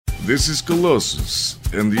this is Colossus,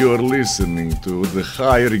 and you're listening to the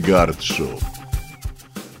High Regard Show.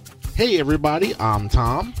 Hey everybody, I'm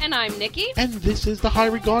Tom. And I'm Nikki. And this is the High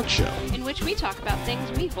Regard Show. In which we talk about things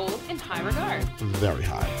we hold in high regard. Very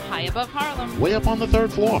high. High above Harlem. Way up on the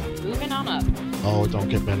third floor. Moving on up. Oh, don't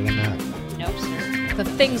get better than that. Nope, sir. The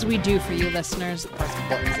things we do for you listeners. Press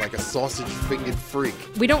buttons like a sausage-fingered freak.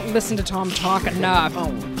 We don't listen to Tom talk enough.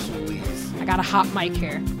 Oh, please. I got a hot mic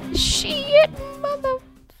here. Shit, mother...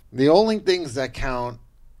 The only things that count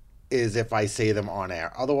is if I say them on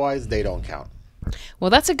air. Otherwise, they don't count. Well,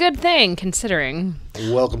 that's a good thing, considering.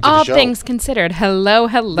 Welcome to All the show. things considered. Hello.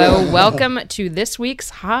 Welcome to this week's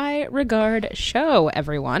High Regard Show,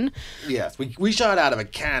 everyone. Yes, we shot out of a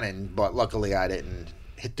cannon, but luckily I didn't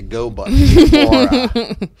hit the go button before.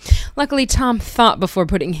 Luckily, Tom thought before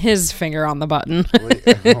putting his finger on the button.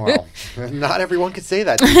 Well, not everyone can say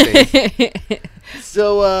that these days.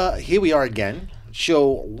 So here we are again.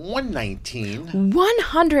 Show 119.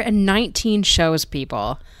 119 shows,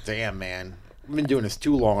 people. Damn, man. We've been doing this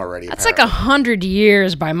too long already. That's like 100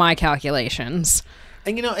 years by my calculations.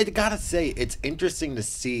 And you know, I gotta say, it's interesting to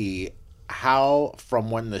see how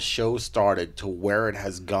from when the show started to where it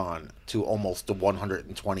has gone to almost the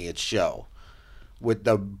 120th show. With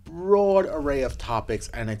the broad array of topics,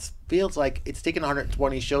 and it feels like it's taken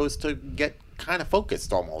 120 shows to get kind of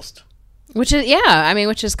focused almost. Which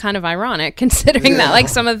is kind of ironic, considering that like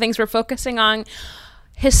some of the things we're focusing on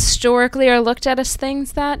historically are looked at as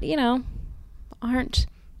things that, you know, aren't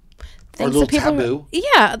things that people taboo.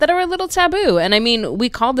 That are a little taboo. And I mean, we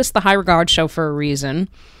called this the High Regard Show for a reason.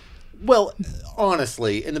 Well,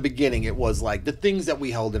 honestly, in the beginning, it was like the things that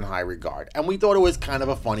we held in high regard. And we thought it was kind of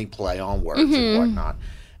a funny play on words and whatnot.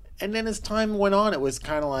 And then as time went on, it was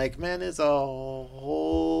kind of like, man, there's a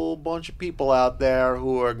whole bunch of people out there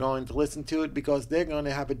who are going to listen to it because they're going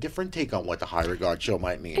to have a different take on what the High Regard Show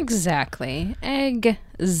might mean. Exactly.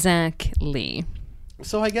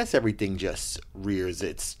 So I guess everything just rears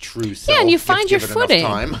its true self. Yeah, and you find your footing.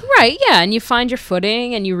 Time. Right, yeah, and you find your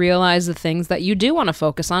footing and you realize the things that you do want to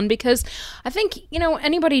focus on, because I think, you know,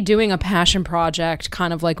 anybody doing a passion project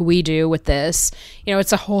kind of like we do with this, you know,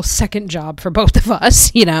 it's a whole second job for both of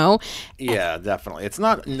us, you know. Yeah, definitely. It's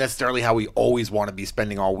not necessarily how we always want to be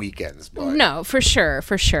spending our weekends, but no, for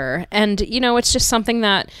sure. And, you know, it's just something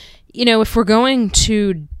that, you know, if we're going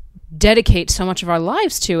to dedicate so much of our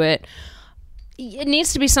lives to it, it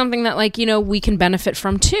needs to be something that, like, you know, we can benefit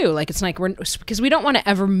from too. Like, it's like because we don't want to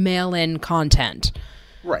ever mail in content,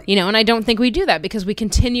 right? You know, and I don't think we do that because we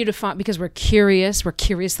continue to find, because we're curious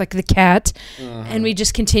like the cat, and we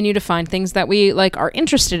just continue to find things that we like are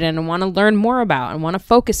interested in and want to learn more about and want to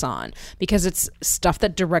focus on, because it's stuff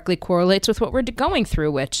that directly correlates with what we're going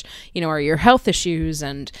through, which, you know, are your health issues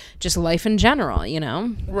and just life in general, you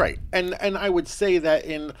know, right? And I would say that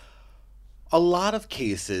in a lot of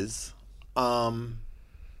cases,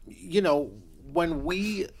 you know, when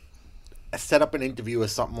we set up an interview or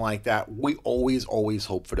something like that, we always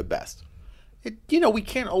hope for the best. You know, we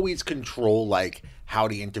can't always control like how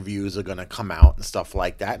the interviews are going to come out and stuff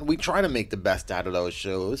like that. And we try to make the best out of those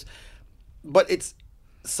shows. But it's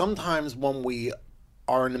sometimes when we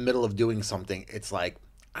are in the middle of doing something, it's like,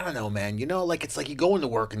 I don't know, man, you know, like it's like you go into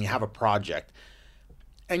work and you have a project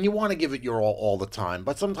and you want to give it your all the time,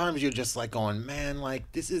 but sometimes you're just like going, man, like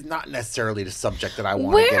this is not necessarily the subject that I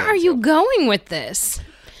want to get Where are into. you going with this?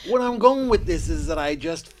 What I'm going with this is that I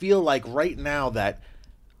just feel like right now that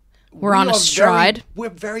we're on a stride. We're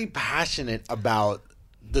very passionate about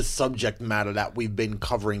the subject matter that we've been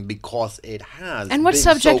covering because it has. And what been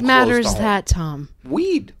subject so matter close is to home. that, Tom?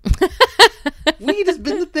 Weed. Weed has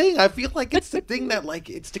been the thing. I feel like it's the thing that, like,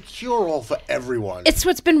 it's the cure-all for everyone. It's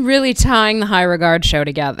what's been really tying the High Regard Show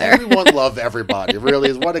together. Everyone love everybody, really,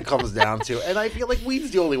 is what it comes down to. And I feel like weed's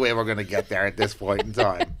the only way we're going to get there at this point in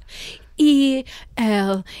time. E-L-E.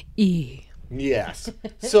 Yes.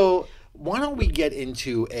 So why don't we get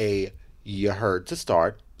into a You Heard to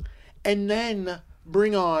start, and then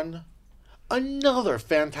bring on another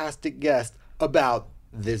fantastic guest about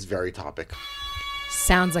this very topic.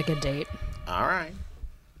 Sounds like a date. All right.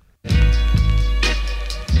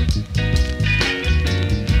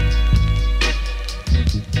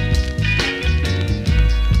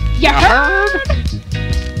 You heard?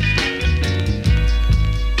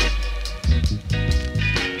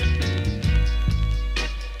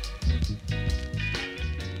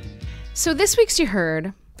 So this week's You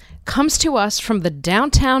Heard comes to us from the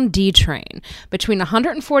downtown D train between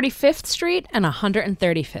 145th Street and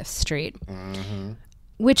 135th Street,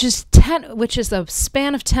 which is a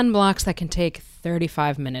span of 10 blocks that can take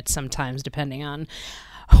 35 minutes sometimes, depending on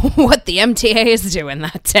what the MTA is doing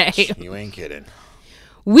that day. You ain't kidding.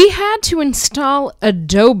 We had to install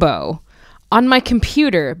Adobo on my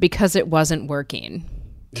computer because it wasn't working.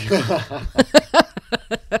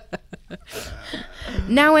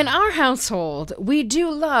 Now, in our household, we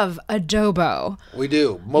do love adobo. We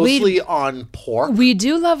do. Mostly on pork. We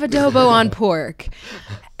do love adobo on pork.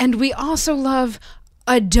 And we also love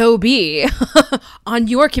Adobe on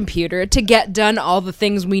your computer to get done all the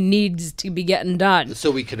things we need to be getting done. So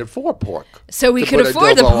we could afford pork. So we could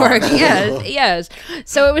afford the pork. Yes.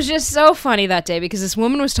 So it was just so funny that day because this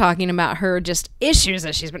woman was talking about her just issues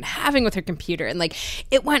that she's been having with her computer. And like,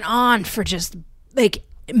 it went on for just like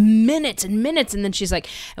minutes and minutes, and then she's like,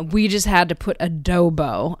 and we just had to put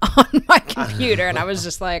adobo on my computer, and I was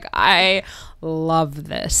just like, I love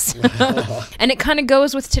this. And it kind of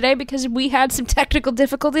goes with today because we had some technical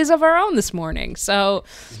difficulties of our own this morning. So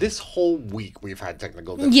this whole week we've had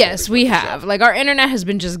technical difficulties. Yes, we have. Like, our internet has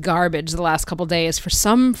been just garbage the last couple days for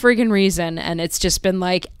some friggin' reason, and it's just been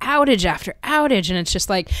like outage after outage, and it's just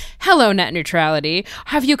like, hello, net neutrality,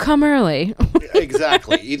 have you come early?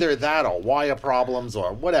 Exactly. Either that or wire problems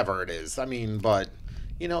or whatever it is. I mean, but,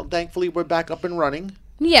 you know, thankfully we're back up and running.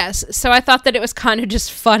 Yes, so I thought that it was kind of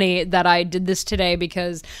just funny that I did this today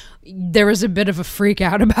because there was a bit of a freak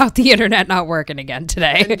out about the internet not working again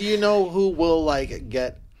today. And do you know who will, like,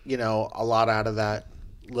 get, you know, a lot out of that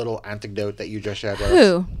little anecdote that you just shared with us?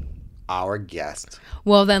 Who? Our guest.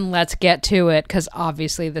 Well, then let's get to it because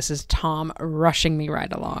obviously this is Tom rushing me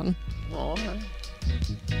right along. All right.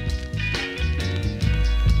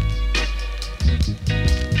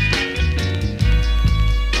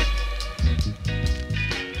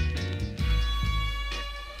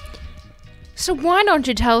 So why don't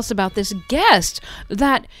you tell us about this guest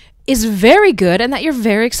that is very good and that you're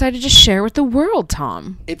very excited to share with the world,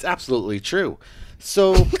 Tom? It's absolutely true.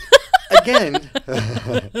 So, again,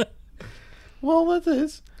 well, that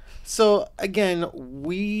is. So, again,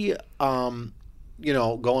 we, you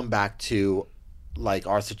know, going back to, like,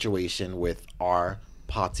 our situation with our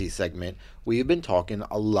Potsy segment, we've been talking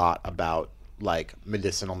a lot about, like,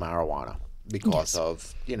 medicinal marijuana. Because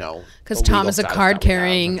of, you know... Because Tom is a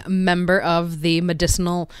card-carrying member of the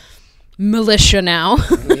medicinal militia now.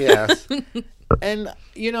 Yes. And,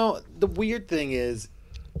 you know, the weird thing is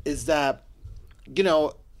that, you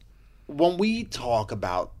know, when we talk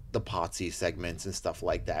about the Potsy segments and stuff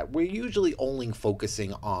like that, we're usually only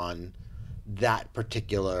focusing on that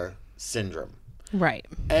particular syndrome. Right.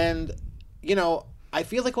 And, you know, I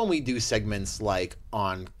feel like when we do segments like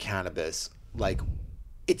on cannabis, like...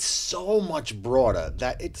 it's so much broader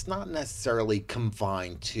that it's not necessarily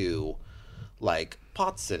confined to, like,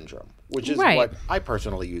 POTS syndrome, which is what I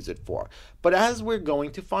personally use it for. But as we're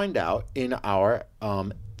going to find out in our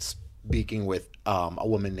speaking with a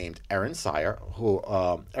woman named Erin Sayer, who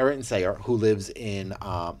lives in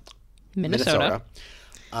Minnesota.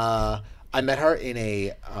 I met her in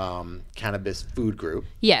a cannabis food group.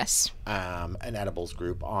 Yes. An edibles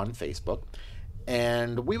group on Facebook.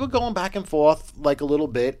 And we were going back and forth, like, a little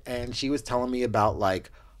bit, and she was telling me about,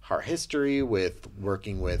 like, her history with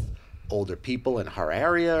working with older people in her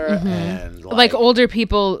area, and, like older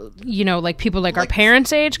people, you know, like people like our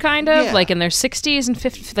parents' age, kind of, like in their 60s and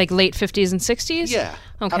 50s, like late 50s and 60s? Yeah,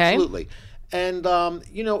 okay. Absolutely. And,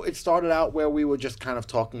 you know, it started out where we were just kind of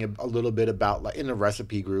talking a little bit about, like, in the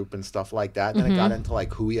recipe group and stuff like that. And then it got into,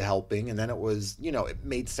 like, who you're helping. And then it was, you know, it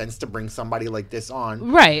made sense to bring somebody like this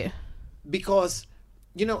on. Right. Because,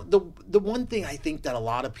 you know, the one thing I think that a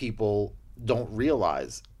lot of people don't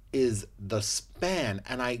realize is the span.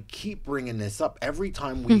 And I keep bringing this up every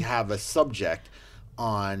time we have a subject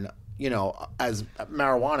on, you know, as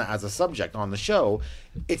marijuana as a subject on the show.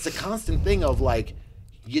 It's a constant thing of, like,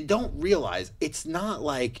 you don't realize it's not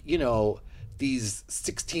like, you know, these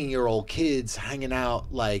 16-year-old kids hanging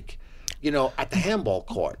out, like, you know, at the handball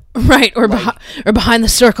court. Right, or, like, or behind the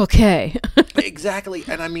Circle K. Exactly.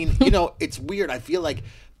 And I mean, you know, it's weird. I feel like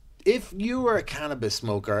if you were a cannabis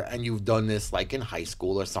smoker and you've done this, like, in high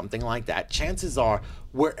school or something like that, chances are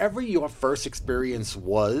wherever your first experience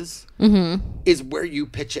was is where you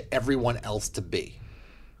picture everyone else to be.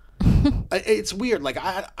 It's weird. Like,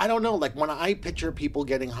 I don't know. Like, when I picture people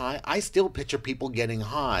getting high, I still picture people getting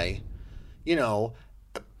high, you know,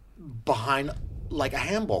 behind, like, a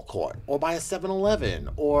handball court or by a 7-Eleven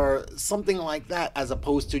or something like that, as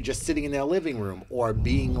opposed to just sitting in their living room or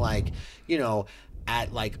being, like, you know,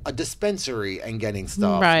 at, like, a dispensary and getting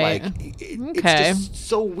stuff. Right. Like, it's just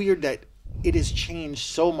so weird that it has changed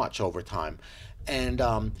so much over time. And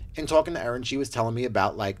in talking to Erin, she was telling me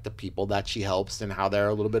about, like, the people that she helps and how they're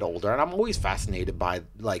a little bit older. And I'm always fascinated by,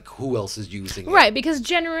 like, who else is using it. Right, because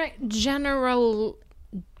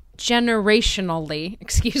generationally,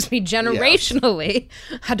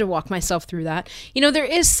 had to walk myself through that. You know, there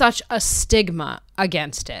is such a stigma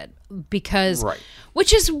against it because, Right.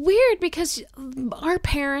 which is weird because our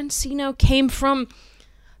parents, you know, came from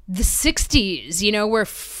the 60s, you know, where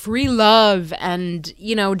free love and,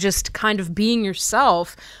 you know, just kind of being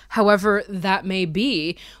yourself, however that may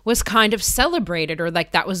be, was kind of celebrated, or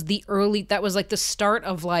like that was like the start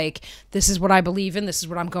of like, this is what I believe in, this is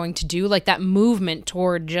what I'm going to do, like that movement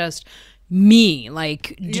toward just me,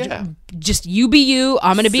 like just you be you,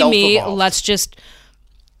 I'm going to be me, Self-evolved. let's just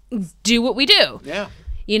do what we do. Yeah.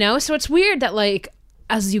 You know, so it's weird that like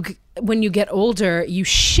when you get older, you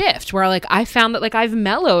shift. Where like I found that like I've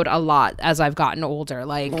mellowed a lot as I've gotten older.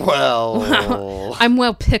 Like, Well, I'm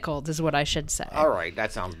well pickled, is what I should say. all right,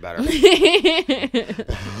 that sounds better.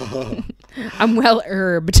 I'm well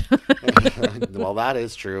herbed. Well, that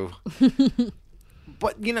is true.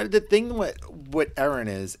 But you know, the thing with Erin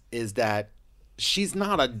is that she's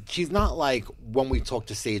not like when we talked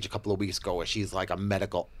to Sage a couple of weeks ago, where she's like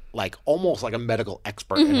almost like a medical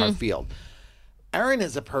expert in her field. Erin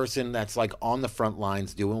is a person that's like on the front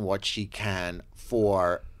lines doing what she can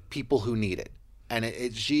for people who need it.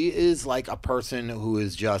 And she is like a person who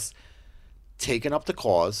is just taking up the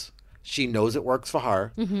cause. She knows it works for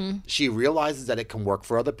her. She realizes that it can work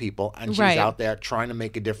for other people. And she's Right. out there trying to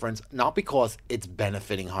make a difference, not because it's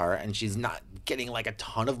benefiting her and she's not getting like a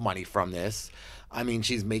ton of money from this. I mean,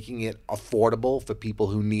 she's making it affordable for people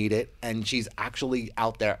who need it. And she's actually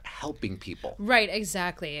out there helping people. Right,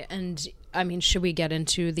 exactly. And I mean, should we get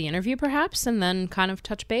into the interview perhaps and then kind of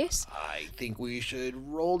touch base? I think we should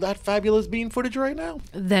roll that fabulous bean footage right now.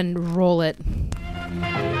 Then roll it.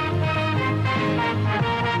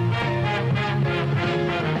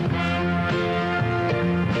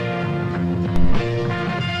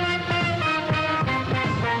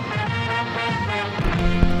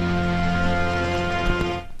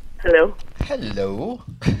 Hello. Hello.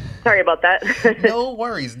 Sorry about that. No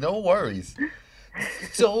worries, no worries.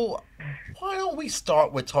 So, why don't we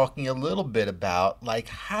start with talking a little bit about, like,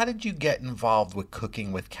 how did you get involved with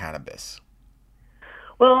cooking with cannabis?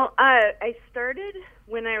 Well, I started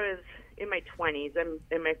when I was in my 20s. I'm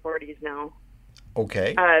in my 40s now.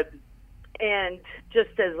 Okay. And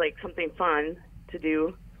just as, like, something fun to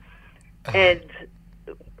do. And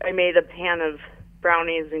I made a pan of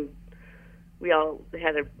brownies, and we all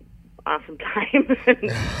had an awesome time.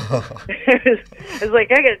 I was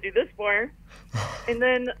like, I got to do this more. And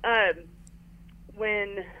then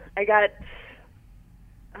when I got,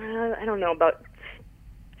 I don't know, about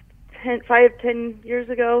 10 years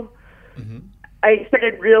ago, I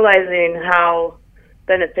started realizing how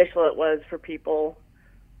beneficial it was for people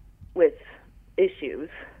with issues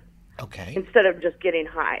Okay. instead of just getting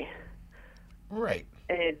high. Right.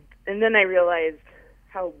 And then I realized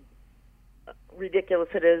how ridiculous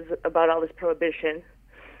it is about all this prohibition.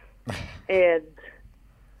 And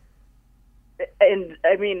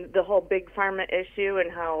I mean, the whole big pharma issue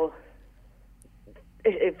and how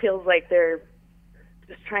it feels like they're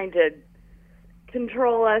just trying to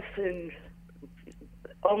control us and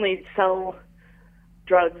only sell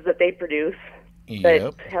drugs that they produce that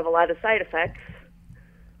Yep. have a lot of side effects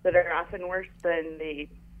that are often worse than the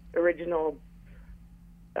original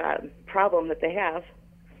problem that they have.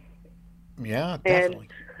 Yeah, definitely.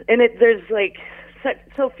 And there's like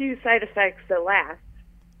so few side effects that last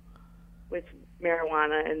with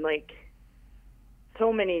marijuana, and like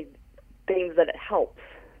so many things that it helps.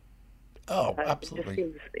 Oh, It absolutely. just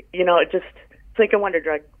seems, it's like a wonder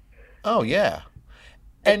drug. Oh, yeah.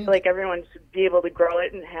 And Like everyone should be able to grow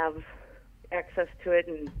it and have access to it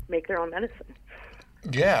and make their own medicine.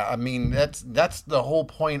 yeah, I mean that's the whole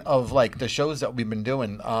point of like the shows that we've been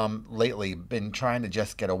doing lately. Been trying to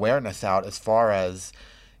just get awareness out as far as,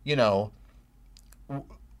 you know,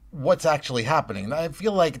 what's actually happening. And I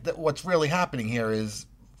feel like what's really happening here is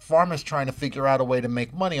farmers trying to figure out a way to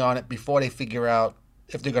make money on it before they figure out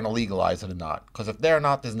if they're going to legalize it or not. Because if they're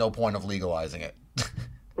not, there's no point of legalizing it.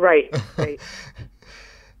 Right.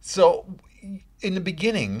 So, in the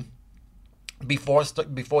beginning, before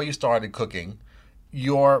you started cooking,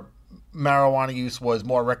 your marijuana use was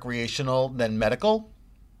more recreational than medical?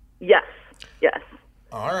 Yes.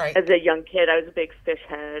 All right. As a young kid, I was a big Fish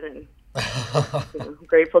Head and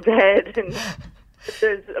Grateful Dead, and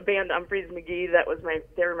there's a band, Humphreys McGee,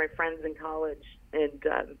 they were my friends in college, and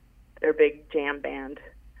they're a big jam band.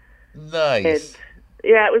 Nice. And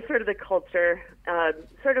yeah, it was sort of the culture,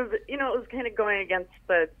 sort of, it was kind of going against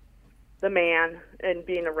the man and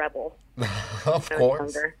being a rebel. Of when I was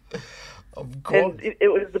course. younger. Of course. And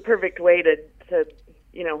it was the perfect way to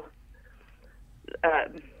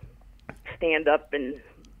stand up and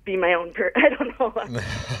be my own I don't know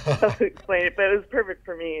how to explain it, but it was perfect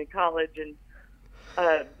for me in college. And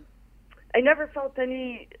I never felt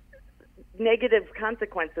any negative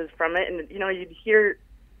consequences from it. And, you'd hear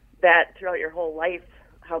that throughout your whole life,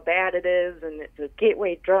 how bad it is, and it's a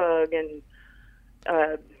gateway drug, and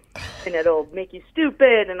it'll make you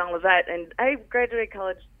stupid and all of that. And I graduated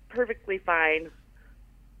college perfectly fine.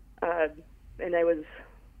 And I was,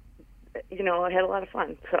 I had a lot of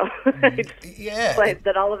fun. So I just realized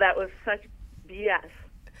that all of that was such BS.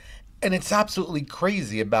 And it's absolutely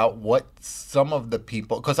crazy about what some of the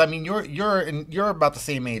people, because I mean, you're about the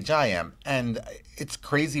same age I am, and it's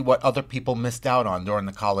crazy what other people missed out on during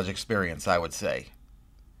the college experience, I would say.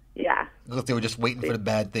 Yeah. Because they were just waiting for the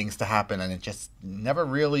bad things to happen, and it just never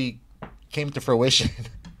really came to fruition.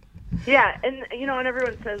 Yeah, and and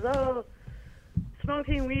everyone says, "Oh,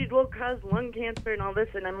 smoking weed will cause lung cancer and all this,"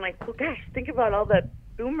 and I'm like, "Well, gosh, think about all the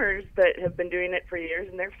boomers that have been doing it for years,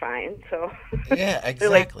 and they're fine." So yeah, exactly. They're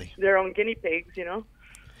like their own guinea pigs,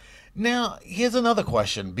 Now, here's another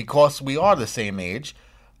question, because we are the same age.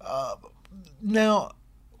 Now,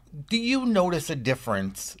 do you notice a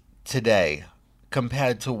difference today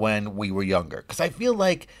compared to when we were younger? Because I feel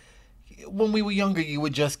like when we were younger, you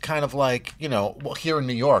would just kind of like, here in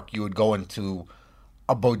New York, you would go into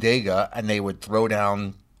a bodega and they would throw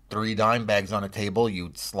down 3 dime bags on a table.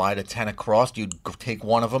 You'd slide a 10 across. You'd take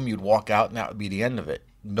one of them. You'd walk out, and that would be the end of it.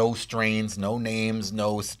 No strains, no names,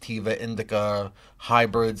 no sativa, indica,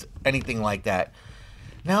 hybrids, anything like that.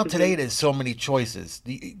 Now, today, there's so many choices.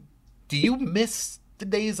 Do you miss the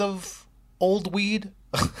days of old weed?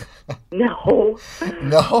 No.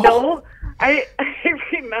 No? No. I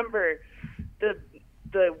remember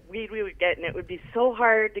the weed we would get, and it would be so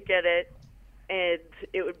hard to get it, and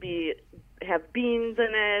it would have beans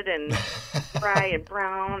in it and fry and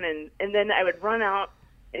brown, and then I would run out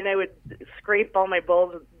and I would scrape all my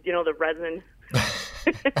bowls of, the resin.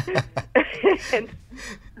 And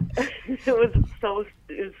it was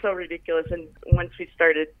so ridiculous. And once we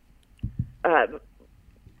started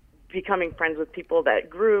becoming friends with people that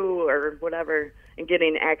grew or whatever and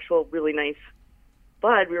getting actual really nice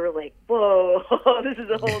bud, we were like, whoa, this is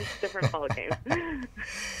a whole different ballgame.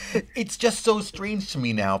 It's just so strange to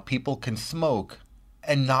me now. People can smoke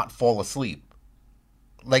and not fall asleep.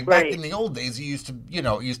 Like back in the old days, it used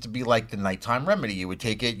to be like the nighttime remedy. You would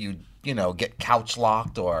take it, you'd, get couch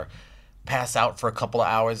locked or pass out for a couple of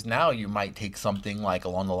hours. Now you might take something like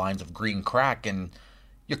along the lines of green crack and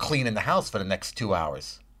you're cleaning the house for the next 2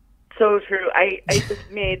 hours. So true. I just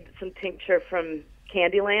made some tincture from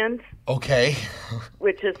Candyland. Okay.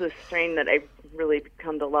 Which is a strain that I've really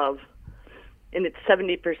come to love. And it's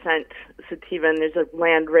 70% sativa, and there's a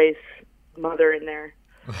landrace mother in there.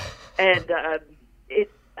 And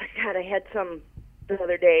I had some the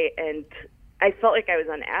other day, and I felt like I was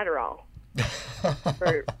on Adderall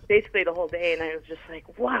for basically the whole day, and I was just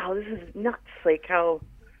like, wow, this is nuts. Like how,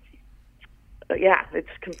 it's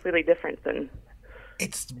completely different than...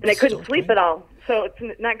 And I couldn't sleep at all. So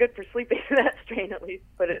it's not good for sleeping, that strain at least,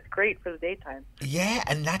 but it's great for the daytime. Yeah,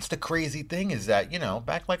 and that's the crazy thing is that,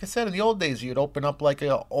 back, like I said, in the old days, you'd open up like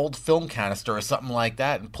an old film canister or something like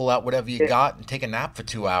that and pull out whatever you got and take a nap for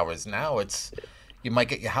 2 hours. Now you might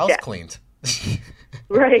get your house cleaned.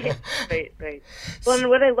 Right. Well, and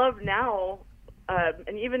what I love now,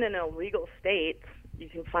 and even in illegal states, you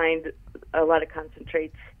can find a lot of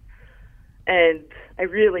concentrates. And I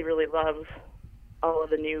really, really love all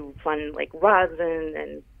of the new fun, like rosin,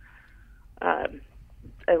 and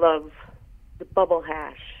I love the bubble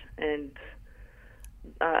hash, and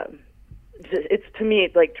it's, to me,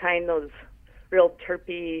 like trying those real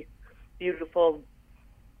terpy, beautiful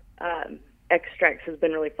extracts has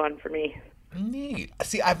been really fun for me. Neat.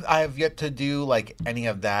 See, I've yet to do like any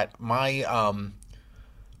of that. My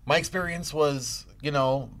experience was,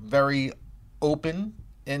 very open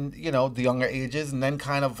in, the younger ages, and then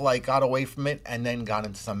kind of like got away from it and then got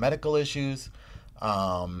into some medical issues.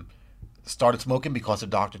 Started smoking because a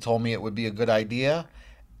doctor told me it would be a good idea.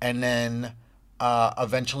 And then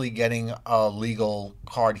eventually getting a legal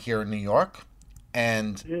card here in New York.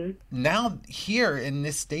 And now here in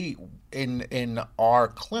this state, in our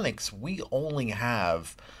clinics, we only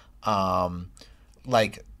have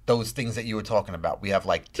like those things that you were talking about. We have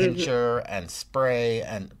like tincture and spray,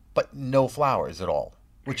 but no flowers at all,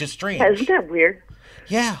 which is strange. Yeah, isn't that weird?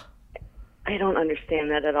 Yeah. I don't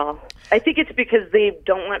understand that at all. I think it's because they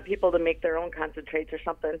don't want people to make their own concentrates or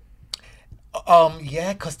something.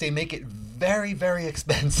 Yeah, because they make it very, very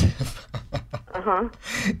expensive. Uh-huh.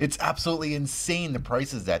 It's absolutely insane, the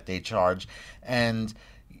prices that they charge. And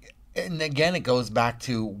And again, it goes back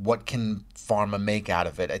to what can pharma make out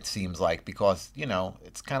of it, it seems like, because,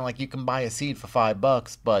 it's kind of like you can buy a seed for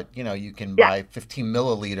 $5, but, you can Yeah. buy 15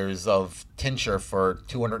 milliliters of tincture for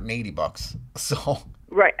 $280. So,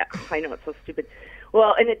 Right. I know, it's so stupid.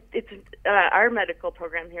 Well, and it's our medical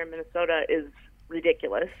program here in Minnesota is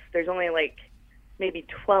ridiculous. There's only like maybe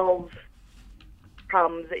 12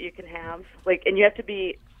 problems that you can have. Like, and you have to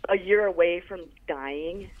be a year away from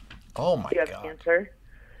dying oh my if you have God. cancer.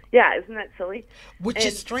 Yeah, isn't that silly? Which And-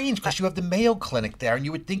 is strange because you have the Mayo Clinic there, and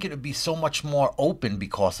you would think it would be so much more open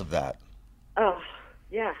because of that. Oh,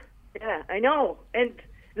 yeah, I know. And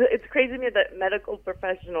it's crazy to me that medical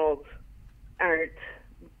professionals aren't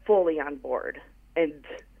fully on board and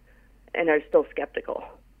are still skeptical.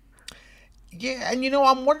 Yeah, and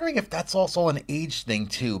I'm wondering if that's also an age thing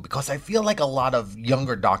too, because I feel like a lot of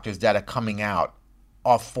younger doctors that are coming out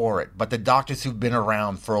are for it, but the doctors who've been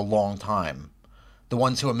around for a long time, the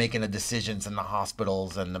ones who are making the decisions in the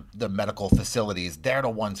hospitals and the medical facilities, they're the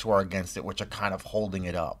ones who are against it, which are kind of holding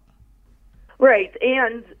it up. Right,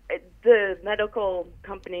 and the medical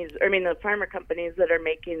companies, the pharma companies that are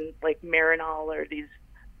making like Marinol or these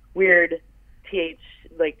weird these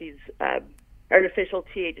artificial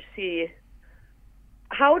THC,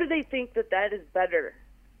 how do they think that is better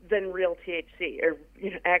than real THC or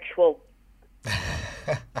actual?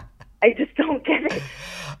 I just don't get it.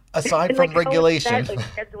 Aside And, from how is regulation. that, like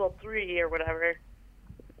Schedule 3 or whatever.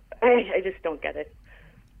 I just don't get it.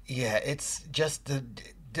 Yeah, it's just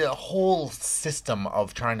the whole system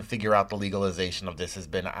of trying to figure out the legalization of this has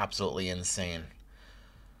been absolutely insane.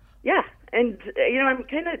 Yeah, and I'm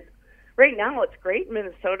kind of right now. It's great in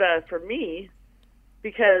Minnesota for me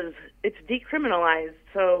because it's decriminalized.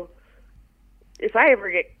 So if I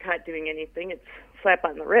ever get caught doing anything, it's slap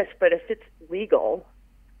on the wrist. But if it's legal,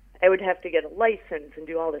 I would have to get a license and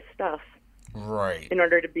do all this stuff Right. in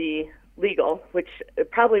order to be legal, which I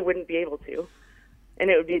probably wouldn't be able to,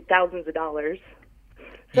 and it would be thousands of dollars.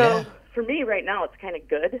 So Yeah. for me right now, it's kind of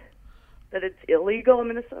good that it's illegal in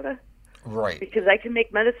Minnesota. Right. Because I can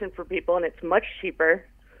make medicine for people and it's much cheaper.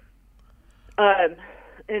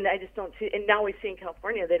 And I just don't see. And now we see in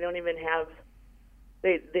California they don't even have.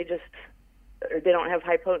 They don't have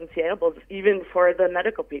high potency edibles even for the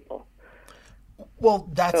medical people. Well,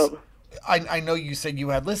 that's. So- I know you said you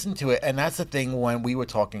had listened to it, and that's the thing when we were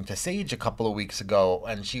talking to Sage a couple of weeks ago,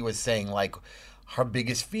 and she was saying, like, her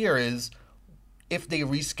biggest fear is if they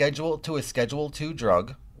reschedule it to a Schedule 2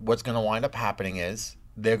 drug, what's going to wind up happening is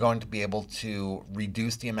they're going to be able to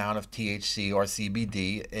reduce the amount of THC or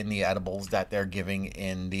CBD in the edibles that they're giving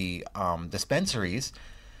in the dispensaries.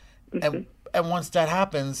 And once that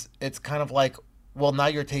happens, it's kind of like, well, now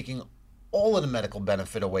you're taking all of the medical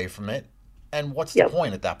benefit away from it. And what's Yep. the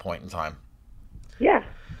point at that point in time? Yeah,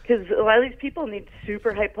 because a lot of these people need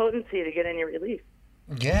super high potency to get any relief.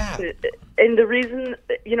 Yeah. And the reason,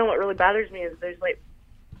 what really bothers me is there's like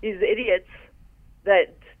these idiots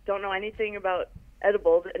that don't know anything about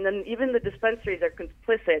edibles, and then even the dispensaries are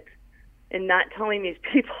complicit in not telling these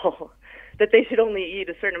people that they should only eat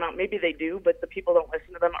a certain amount. Maybe they do, but the people don't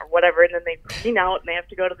listen to them or whatever, and then they clean out and they have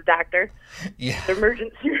to go to the doctor, Yeah. the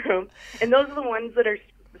emergency room, and those are the ones that are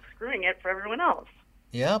screwing it for everyone else.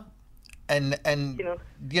 Yep. And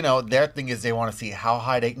their thing is they want to see how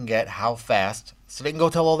high they can get, how fast, so they can go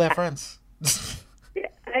tell all their friends. Yeah,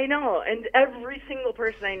 I know, and every single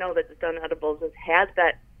person I know that's done edibles has had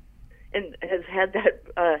that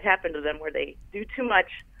happen to them where they do too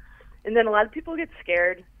much, and then a lot of people get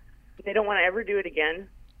scared. They don't want to ever do it again,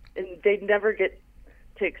 and they never get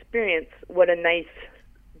to experience what a nice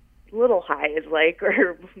little high is like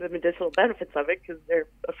or the medicinal benefits of it because they're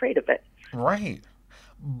afraid of it. Right.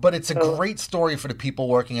 But it's a great story for the people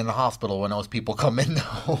working in the hospital when those people come in,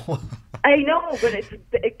 though. I know, but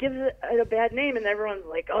it gives it a bad name, and everyone's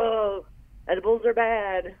like, "Oh, edibles are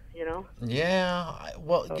bad," Yeah.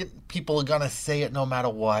 Well, people are going to say it no matter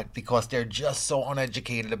what because they're just so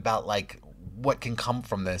uneducated about, like, what can come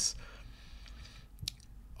from this.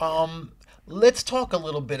 Let's talk a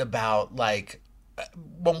little bit about, like,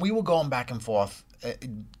 when we were going back and forth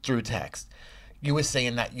through text, you were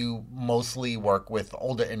saying that you mostly work with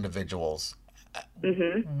older individuals.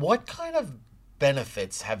 Mm-hmm. What kind of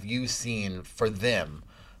benefits have you seen for them,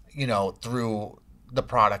 through the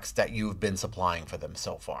products that you've been supplying for them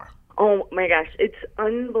so far? Oh my gosh, it's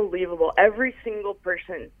unbelievable. Every single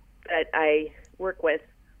person that I work with,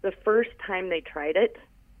 the first time they tried it,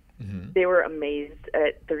 they were amazed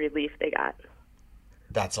at the relief they got.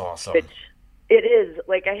 That's awesome. Which it is.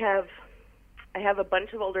 Like I have a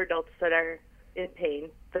bunch of older adults that are in pain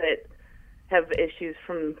that have issues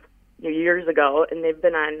from years ago, and they've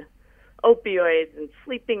been on opioids and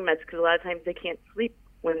sleeping meds because a lot of times they can't sleep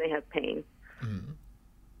when they have pain.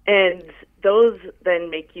 And those then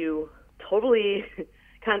make you totally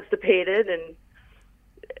constipated. And,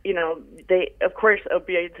 you know, of course,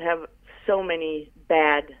 opioids have so many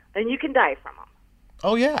bad, and you can die from them.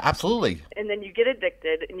 Oh, yeah, absolutely. And then you get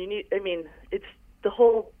addicted, and it's the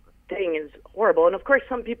whole thing is horrible. And of course,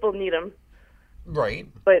 some people need them. Right.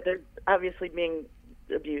 But they're obviously being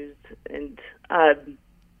abused. And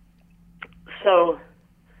so,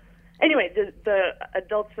 anyway, the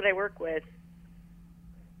adults that I work with,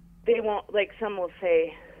 they won't, like, some will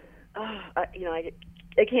say, oh, I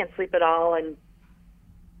can't sleep at all. And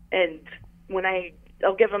when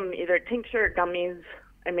I'll give them either tincture or gummies.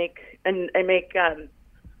 I make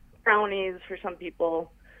brownies for some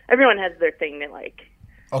people. Everyone has their thing they like.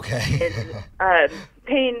 Okay. And,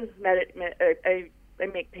 pain I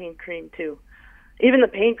make pain cream too. Even the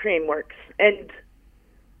pain cream works. And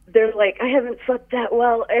they're like, I haven't slept that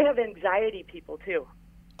well. I have anxiety people too.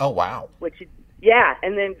 Oh, wow. Yeah,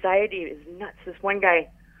 and the anxiety is nuts. This one guy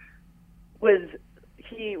was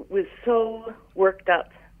so worked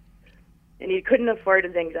up, and he couldn't afford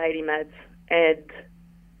his anxiety meds, and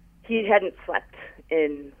he hadn't slept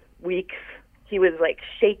in weeks. He was like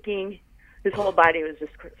shaking. His whole body was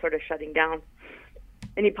just sort of shutting down.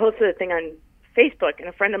 And he posted a thing on Facebook, and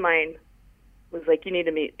a friend of mine was like, you need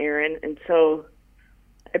to meet Aaron. And so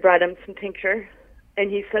I brought him some tincture, and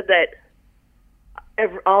he said that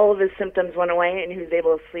all of his symptoms went away, and he was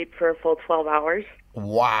able to sleep for a full 12 hours.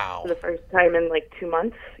 Wow. For the first time in like 2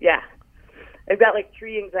 months. Yeah. I've got like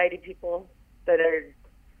 3 anxiety people that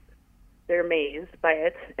they're amazed by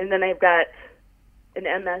it. And then I've got an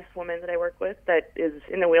MS woman that I work with that is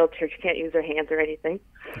in a wheelchair. She can't use her hands or anything.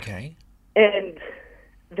 Okay. And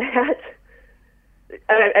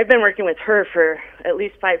I've been working with her for at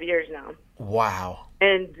least 5 years now. Wow.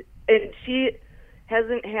 And she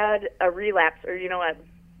hasn't had a relapse, or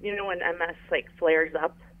when MS like flares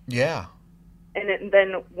up. Yeah. And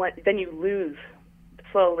then you lose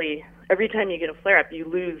slowly. Every time you get a flare up, you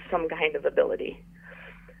lose some kind of ability.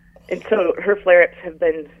 And so her flare ups have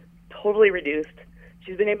been totally reduced.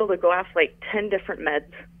 She's been able to go off like 10 different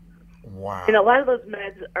meds. Wow. And a lot of those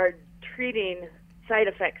meds are treating side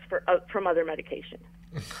effects from other medication.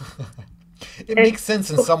 It makes sense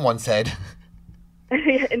in someone's head.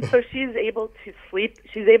 And so she's able to sleep.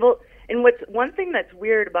 And one thing that's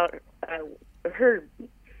weird about her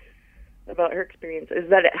experience is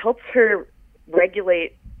that it helps her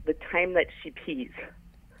regulate the time that she pees.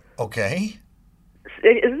 Okay.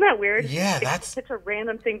 Isn't that weird? Yeah, It's such a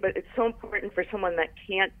random thing, but it's so important for someone that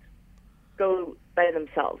can't go by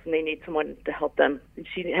themselves, and they need someone to help them. And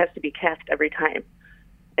she has to be capped every time.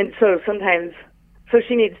 And so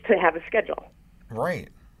she needs to have a schedule. Right.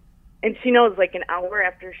 And she knows like an hour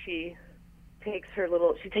after she takes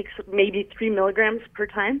she takes maybe 3 milligrams per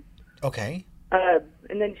time. Okay.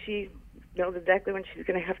 And then she knows exactly when she's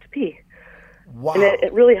going to have to pee. Wow. And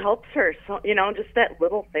it really helps her. So, just that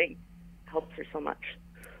little thing helps her so much.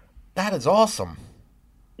 That is awesome.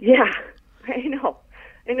 Yeah, I know.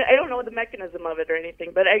 And I don't know the mechanism of it or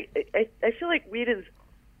anything, but I feel like weed is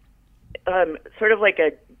sort of like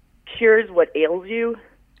cures what ails you.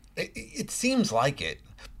 It seems like it.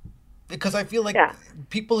 Because I feel like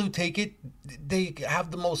people who take it, they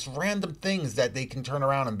have the most random things that they can turn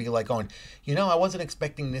around and be like, I wasn't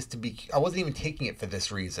expecting this I wasn't even taking it for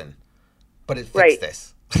this reason, but it fixed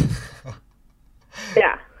this.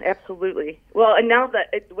 Yeah, absolutely. Well, and now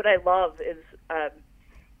what I love is,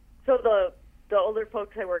 so the older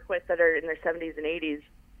folks I work with that are in their 70s and 80s,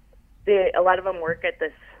 a lot of them work at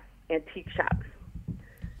this antique shop.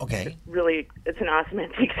 Okay. It's an awesome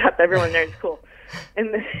antique shop. Everyone there is cool.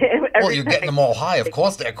 And well, you're getting them all high. Of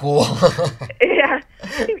course they're cool. Yeah.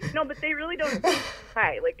 No, but they really don't get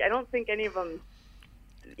high. Like, I don't think any of them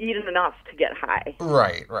eat enough to get high.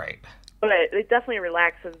 Right. But it definitely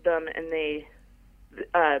relaxes them, and they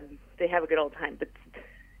have a good old time. But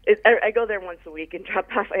I go there once a week and drop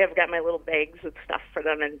off. I have got my little bags with stuff for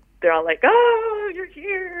them, and they're all like, "Oh, you're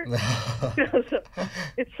here!" So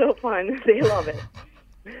it's so fun. They love it.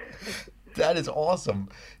 That is awesome.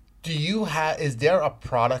 Is there a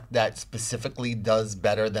product that specifically does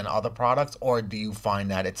better than other products, or do you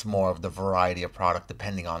find that it's more of the variety of product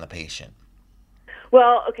depending on the patient?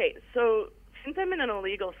 Well, okay, so since I'm in an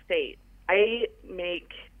illegal state, I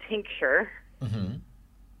make tincture. Mm-hmm.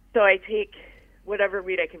 So I take whatever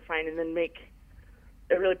weed I can find and then make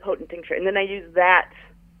a really potent tincture. And then I use that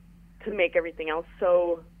to make everything else.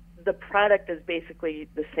 So the product is basically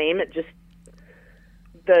the same. It just,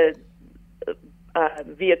 the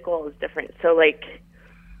vehicle is different. So like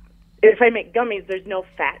if I make gummies, there's no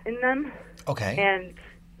fat in them, Okay. and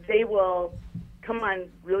they will come on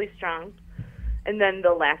really strong, and then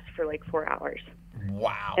they'll last for like 4 hours,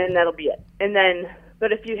 Wow. and that'll be it. And then,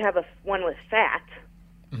 but if you have one with fat,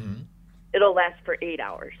 it'll last for 8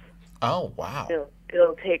 hours. Oh, wow.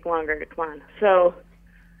 It'll take longer to come on. So,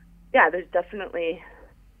 yeah, there's definitely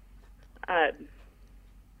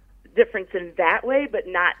difference in that way, but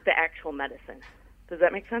not the actual medicine. Does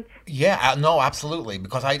that make sense? Yeah, no, absolutely.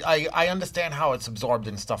 Because I understand how it's absorbed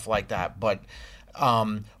and stuff like that. But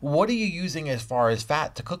what are you using as far as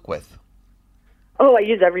fat to cook with? Oh, I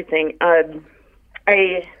use everything.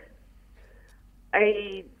 I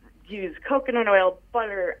use coconut oil,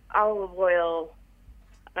 butter, olive oil,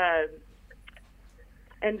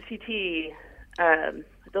 MCT.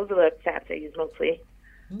 Those are the fats I use mostly.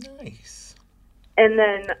 Nice. And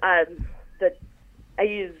then I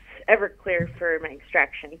use Everclear for my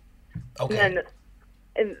extraction. Okay. And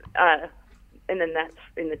then that's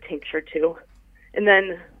in the tincture too. And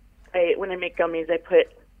then when I make gummies, I put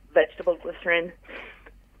vegetable glycerin.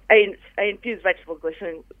 I infuse vegetable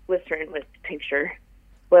glycerin with tincture,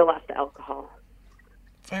 boil off the alcohol.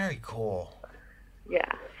 Very cool.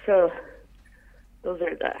 Yeah. So those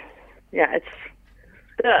are it's.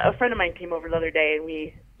 A friend of mine came over the other day, and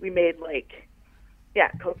we made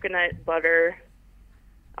coconut, butter,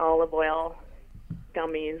 olive oil,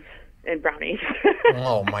 gummies, and brownies.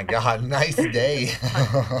 Oh my God, nice day.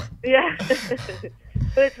 Yeah.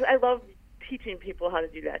 But I love teaching people how to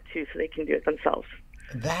do that too, so they can do it themselves.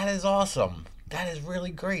 That is awesome. That is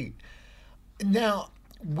really great. Now,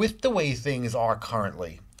 with the way things are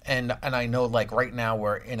currently, and I know like right now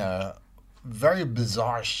we're in a very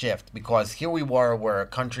bizarre shift, because here we're a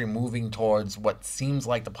country moving towards what seems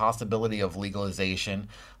like the possibility of legalization.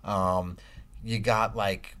 You got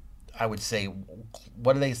like, I would say,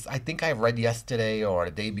 what do they, I think I read yesterday or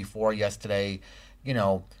the day before yesterday,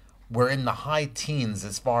 we're in the high teens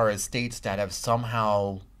as far as states that have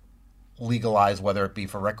somehow legalized, whether it be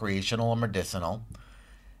for recreational or medicinal.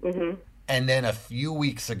 Mm-hmm. And then a few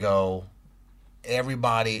weeks ago,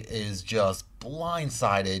 everybody is just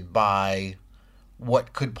blindsided by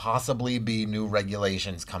what could possibly be new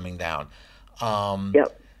regulations coming down.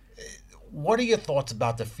 Yep. What are your thoughts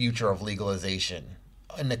about the future of legalization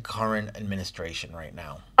in the current administration right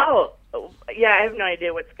now? Oh, yeah, I have no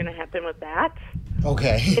idea what's going to happen with that.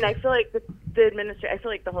 Okay. And I feel like the administration, I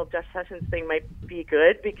feel like the whole Jeff Sessions thing might be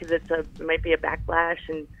good, because it might be a backlash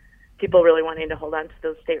and people really wanting to hold on to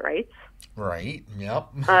those state rights. Right. Yep.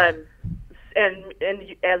 And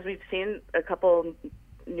as we've seen, a couple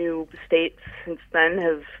new states since then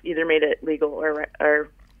have either made it legal or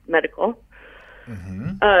medical.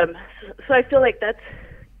 Mm-hmm. So I feel like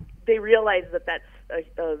they realize that's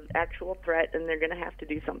a actual threat, and they're going to have to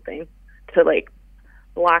do something to like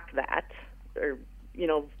block that, or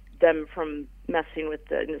them from messing with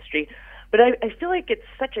the industry. But I feel like it's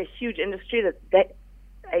such a huge industry that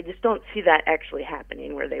I just don't see that actually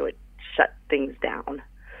happening, where they would shut things down.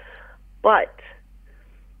 But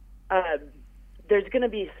there's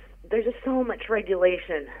just so much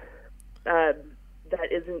regulation that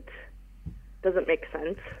doesn't make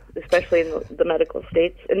sense, especially in the medical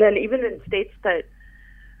states. And then even in states that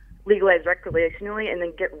legalize recreationally and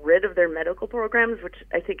then get rid of their medical programs, which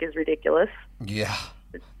I think is ridiculous. Yeah.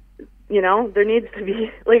 There needs to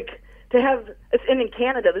be and in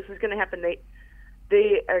Canada, this is going to happen.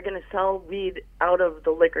 They are going to sell weed out of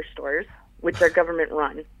the liquor stores, which are government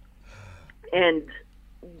run. And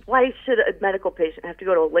why should a medical patient have to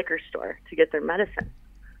go to a liquor store to get their medicine?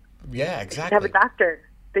 Yeah, They exactly. should have a doctor.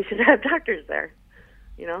 They should have doctors there.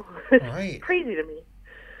 It's Right. crazy to me.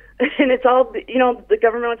 And it's all, the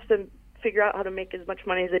government wants to figure out how to make as much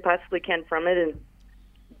money as they possibly can from it and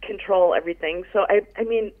control everything. So, I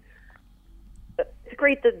mean, it's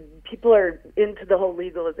great that people are into the whole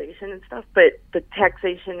legalization and stuff, but the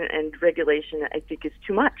taxation and regulation, I think, is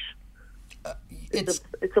too much. It's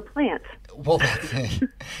a plant. Well,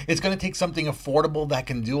 it's going to take something affordable that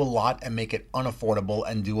can do a lot and make it unaffordable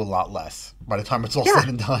and do a lot less by the time it's all said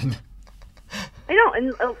and done. I know,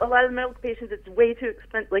 and a lot of medical patients, it's way too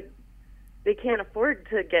expensive. Like, they can't afford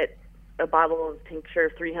to get a bottle of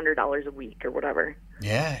tincture $300 a week or whatever.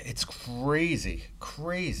 Yeah, it's crazy.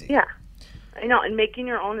 Yeah, I know, and making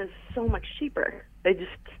your own is so much cheaper.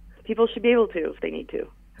 People should be able to if they need to.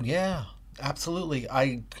 Yeah, absolutely.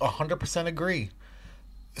 I 100% agree.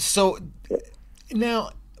 So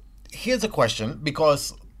now, here's a question,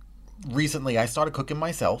 because recently I started cooking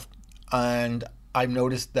myself, and I've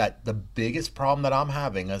noticed that the biggest problem that I'm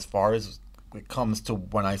having as far as it comes to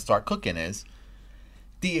when I start cooking is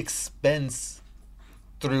the expense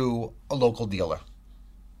through a local dealer.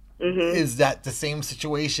 Is that the same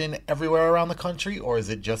situation everywhere around the country, or is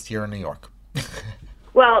it just here in New York?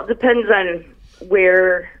 Well, it depends on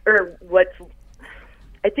where or what's.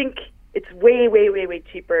 I think it's way, way, way, way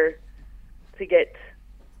cheaper to get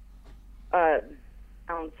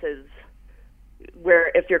ounces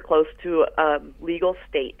where if you're close to a legal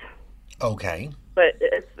state. Okay. But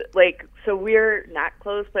it's like, so we're not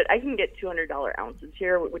close, but I can get $200 ounces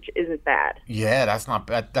here, which isn't bad. Yeah, that's not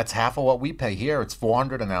bad. That's half of what we pay here. It's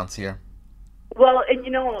 $400 an ounce here. Well, and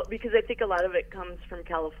because I think a lot of it comes from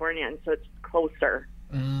California, and so it's closer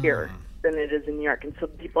here than it is in New York, and so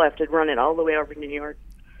people have to run it all the way over to New York.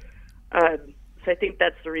 So I think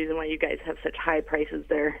that's the reason why you guys have such high prices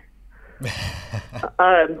there.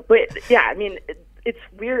 But yeah, I mean, it's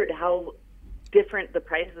weird how different the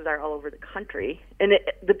prices are all over the country, and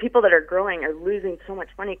the people that are growing are losing so much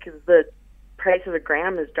money because the price of a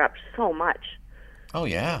gram has dropped so much. Oh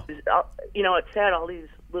yeah. It's sad. All these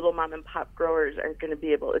little mom and pop growers aren't going to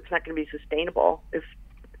be able. It's not going to be sustainable if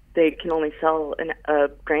they can only sell a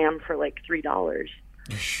gram for like $3.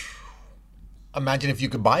 Imagine if you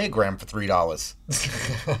could buy a gram for $3.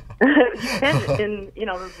 And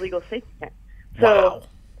those legal states can't. So,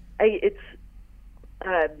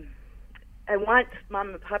 Wow. I want mom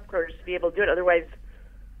and pop growers to be able to do it. Otherwise,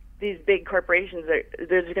 these big corporations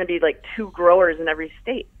there's going to be like 2 growers in every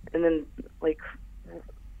state, and then like,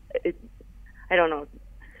 I don't know.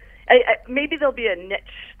 Maybe there'll be a niche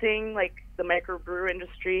thing like the microbrew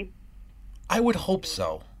industry. I would hope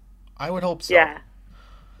so. Yeah.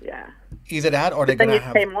 Either that, or they're Then gonna you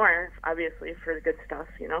have. pay more, obviously, for the good stuff.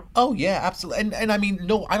 Oh yeah, absolutely. And I mean,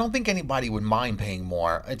 no, I don't think anybody would mind paying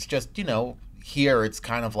more. It's just here it's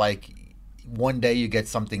kind of like one day you get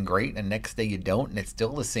something great, and next day you don't, and it's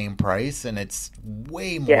still the same price, and it's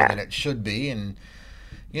way more than it should be. And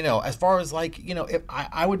as far as like if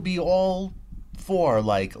I would be all for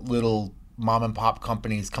like little mom and pop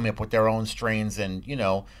companies coming up with their own strains and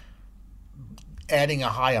adding a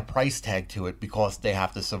higher price tag to it because they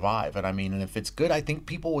have to survive. And I mean, and if it's good, I think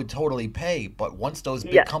people would totally pay. But once those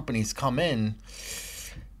big companies come in,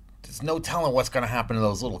 there's no telling what's going to happen to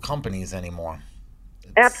those little companies anymore.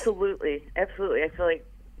 Absolutely. I feel like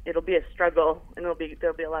it'll be a struggle, and there'll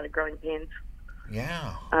be a lot of growing pains.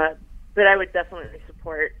 Yeah. But I would definitely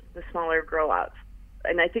support the smaller grow outs,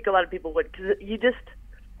 and I think a lot of people would, because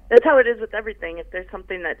that's how it is with everything. If there's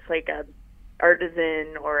something that's like a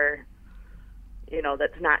artisan or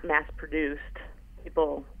that's not mass produced,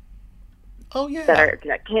 people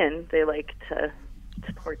they like to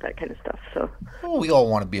support that kind of stuff. So we all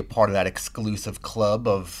want to be a part of that exclusive club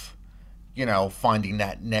of finding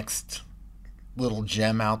that next little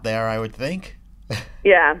gem out there, I would think.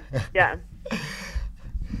 Yeah.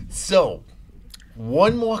 So,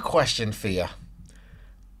 one more question for you.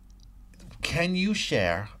 Can you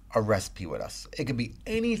share a recipe with us? It could be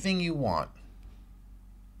anything you want.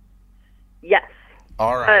 Yes.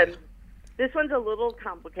 All right. This one's a little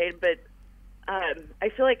complicated, but I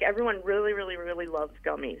feel like everyone really, really, really loves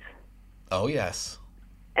gummies. Oh, yes.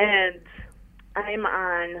 And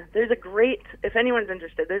if anyone's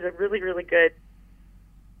interested, there's a really, really good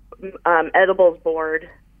edibles board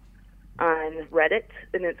on Reddit,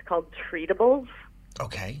 and it's called Treatables.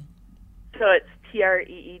 Okay. So it's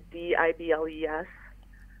TREEDIBLES.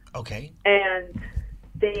 Okay. And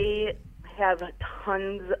they have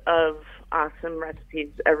tons of awesome recipes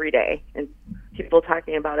every day, and people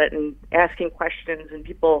talking about it and asking questions and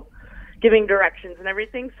people giving directions and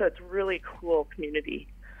everything. So it's really cool community.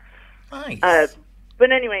 Nice.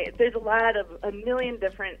 But anyway, there's a million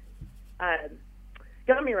different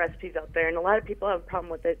gummy recipes out there, and a lot of people have a problem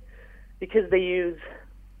with it because they use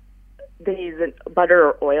butter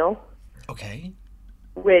or oil. Okay.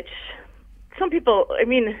 Which some people, I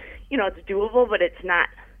mean, it's doable, but it's not.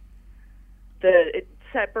 It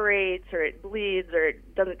separates or it bleeds or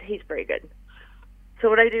it doesn't taste very good. So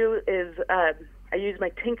what I do is I use my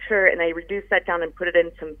tincture and I reduce that down and put it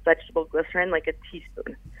in some vegetable glycerin, like a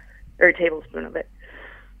teaspoon or a tablespoon of it.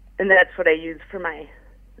 And that's what I use for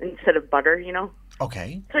instead of butter,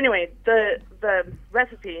 Okay. So anyway, the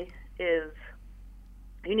recipe is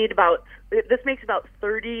this makes about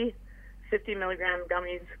 30 50 milligram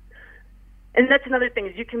gummies. And that's another thing,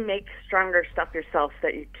 is you can make stronger stuff yourself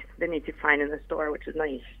than you could find in the store, which is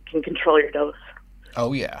nice. You can control your dose.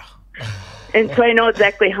 Oh, yeah. And so I know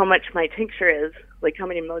exactly how much my tincture is, like how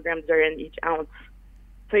many milligrams are in each ounce.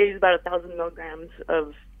 So I use about 1,000 milligrams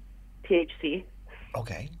of THC.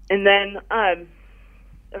 Okay. And then,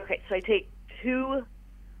 so I take 2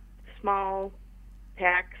 small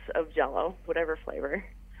packs of Jell-O, whatever flavor,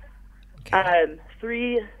 Okay.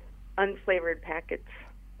 3 unflavored packets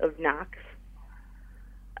of Knox,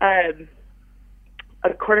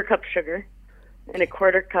 a quarter cup sugar and a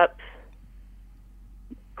quarter cup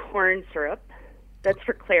corn syrup. That's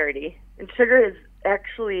for clarity. And sugar is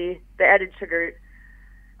actually, the added sugar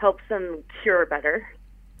helps them cure better.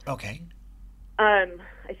 Okay.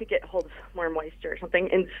 I think it holds more moisture or something.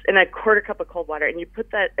 And a quarter cup of cold water. And you put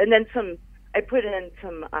that, and then I put in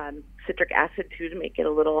some citric acid too to make it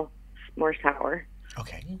a little more sour.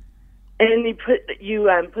 Okay. And you put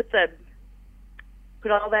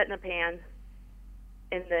all that in a pan,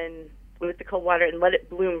 and then with the cold water and let it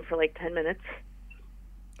bloom for like 10 minutes.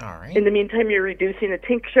 All right. In the meantime, you're reducing the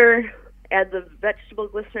tincture. Add the vegetable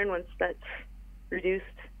glycerin once that's reduced,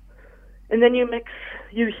 and then you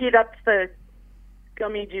heat up the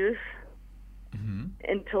gummy juice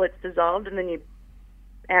until it's dissolved, and then you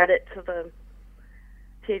add it to the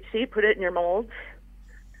THC, put it in your molds,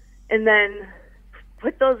 and then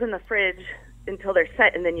put those in the fridge until they're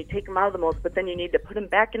set, and then you take them out of the molds, but then you need to put them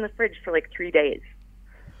back in the fridge for like 3 days.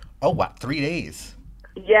 Oh, wow. 3 days.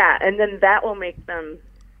 Yeah, and then that will make them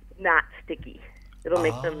not sticky. It'll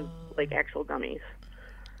make them like actual gummies.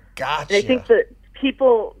 Gotcha. And I think that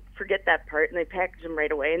people forget that part, and they package them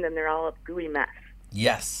right away, and then they're all a gooey mess.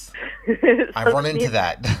 Yes. So I've run they into need-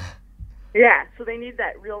 that. Yeah, so they need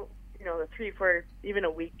that real, the 3-4, even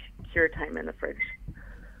a week cure time in the fridge.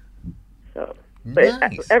 So, but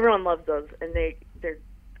Nice. everyone loves those, and they're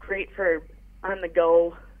great for on the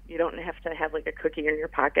go. You don't have to have like a cookie in your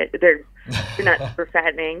pocket. They're not super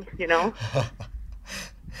fattening,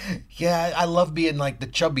 Yeah, I love being like the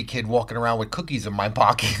chubby kid walking around with cookies in my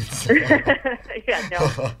pockets. Yeah, no.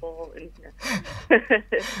 Full and,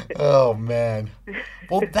 Oh, man.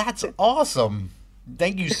 Well, that's awesome.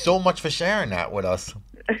 Thank you so much for sharing that with us.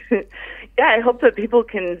 Yeah, I hope that people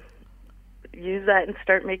can use that and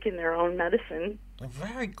start making their own medicine.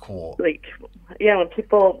 Very cool. Like, yeah, when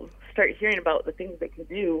people start hearing about the things they can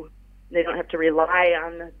do, they don't have to rely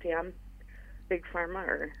on the damn big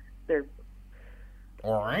pharma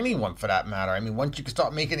Or anyone for that matter. I mean, once you can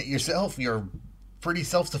start making it yourself, you're pretty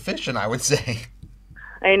self-sufficient, I would say.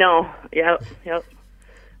 I know. Yep.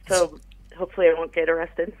 So hopefully I won't get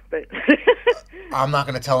arrested, but I'm not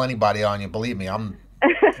going to tell anybody on you. Believe me, I'm...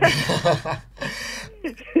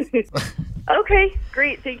 Okay,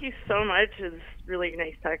 great. Thank you so much. It was really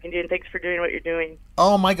nice talking to you, and thanks for doing what you're doing.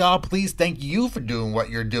 Oh, my God, please thank you for doing what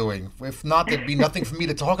you're doing. If not, there'd be nothing for me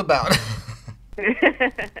to talk about.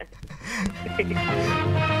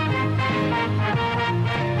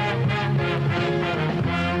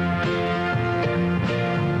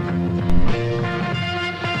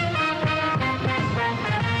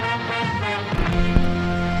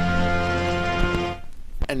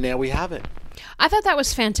 And there we have it. I thought that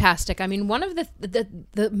was fantastic. I mean, one of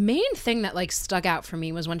the main thing that like stuck out for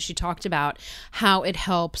me was when she talked about how it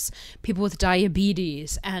helps people with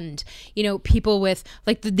diabetes and, people with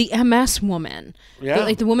like the MS woman, Yeah.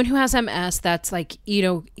 like the woman who has MS that's like,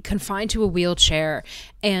 confined to a wheelchair,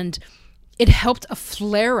 and it helped a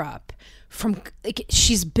flare up from like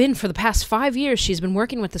she's been for the past 5 years she's been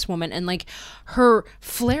working with this woman, and like her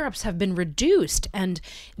flare-ups have been reduced, and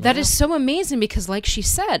that is so amazing because like she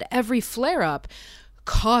said, every flare-up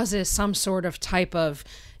causes some sort of type of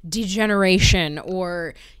degeneration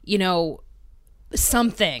or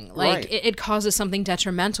something like Right. it causes something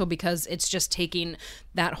detrimental because it's just taking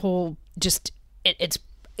that whole it's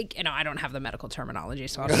I don't have the medical terminology,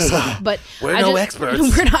 so I'll just stop. But We're no experts.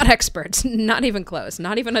 We're not experts. Not even close.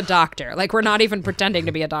 Not even a doctor. Like, we're not even pretending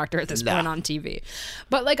to be a doctor at this point on TV.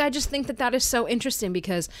 But, like, I just think that is so interesting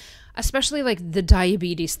because especially, like, the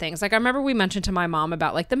diabetes things. Like, I remember we mentioned to my mom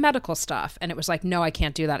about, like, the medical stuff. And it was like, no, I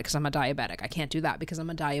can't do that because I'm a diabetic. I can't do that because I'm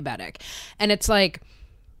a diabetic. And it's like,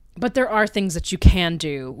 but there are things that you can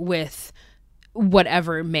do with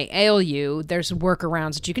whatever may ail you. There's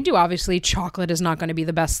workarounds that you can do. Obviously, chocolate is not going to be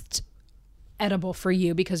the best edible for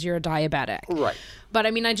you because you're a diabetic. Right. But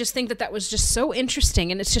I mean, I just think that was just so interesting.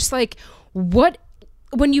 And it's just like,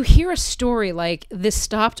 when you hear a story like this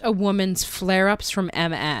stopped a woman's flare-ups from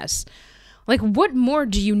MS, like what more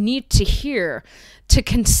do you need to hear to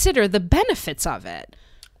consider the benefits of it?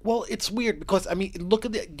 Well, it's weird because, I mean, look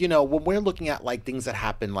at when we're looking at like things that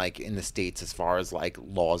happen like in the States as far as like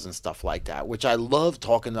laws and stuff like that, which I love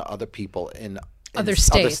talking to other people in Other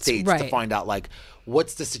states, to right. find out like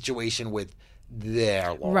what's the situation with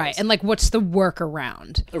their laws. Right. And like, what's the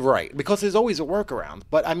workaround? Right, because there's always a workaround.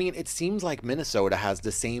 But I mean, it seems like Minnesota has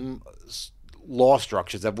the same law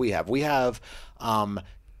structures that we have. We have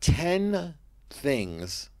 10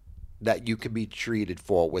 things that you could be treated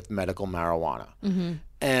for with medical marijuana. Mm-hmm.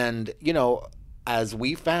 And, as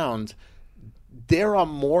we found, there are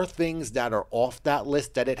more things that are off that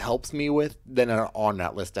list that it helps me with than are on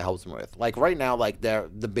that list that helps me with. Like right now, like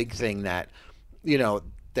the big thing that, you know,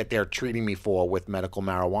 that they're treating me for with medical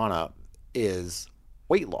marijuana is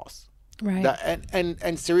weight loss. Right.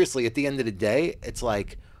 And seriously, at the end of the day, it's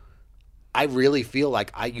like, I really feel like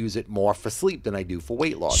I use it more for sleep than I do for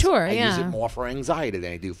weight loss. Sure, I use yeah. it more for anxiety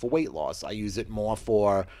than I do for weight loss. I use it more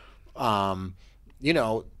for, you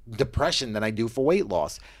know, depression than I do for weight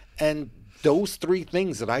loss. And those three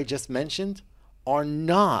things that I just mentioned are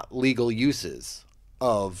not legal uses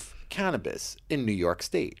of cannabis in New York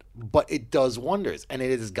State, but it does wonders, and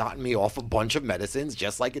it has gotten me off a bunch of medicines,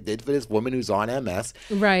 just like it did for this woman who's on MS.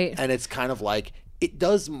 Right. And it's kind of like, it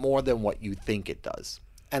does more than what you think it does.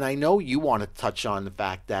 And I know you want to touch on the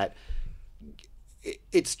fact that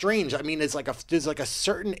it's strange. I mean, there's like a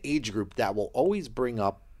certain age group that will always bring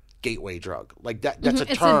up gateway drug. Like that's a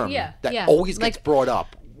term that always gets brought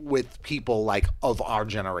up with people like of our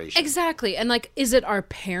generation. Exactly. And like, is it our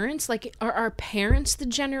parents? Like, are our parents the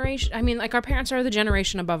generation? I mean, like, our parents are the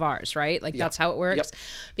generation above ours, right? Like, that's how it works. Yep.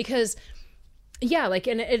 Because, yeah, like,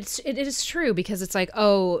 and it is true, because it's like,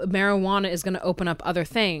 oh, marijuana is going to open up other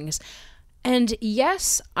things. And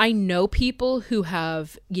yes, I know people who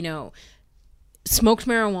have, you know, smoked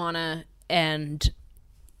marijuana and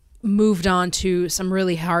moved on to some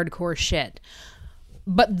really hardcore shit.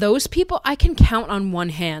 But those people, I can count on one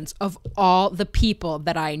hand of all the people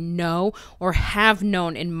that I know or have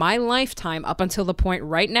known in my lifetime up until the point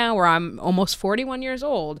right now where I'm almost 41 years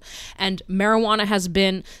old. And marijuana has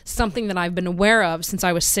been something that I've been aware of since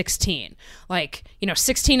I was 16. Like, you know,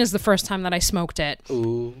 16 is the first time that I smoked it.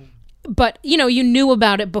 Ooh. But, you know, you knew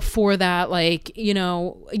about it before that, like, you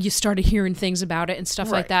know, you started hearing things about it and stuff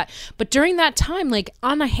like that. But during that time, like,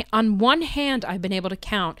 on one hand, I've been able to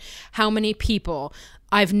count how many people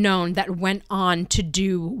I've known that went on to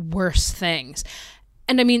do worse things.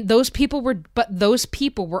 And I mean, those people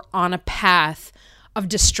were on a path of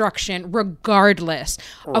destruction regardless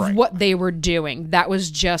of what they were doing. That was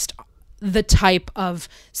just the type of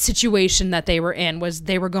situation that they were in, was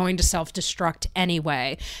they were going to self-destruct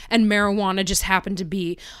anyway. And marijuana just happened to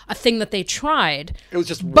be a thing that they tried. It was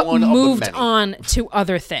just but one moved of the many. on to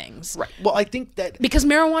other things. Right. Well, I think that Because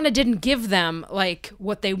marijuana didn't give them like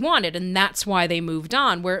what they wanted, and that's why they moved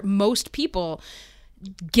on. Where most people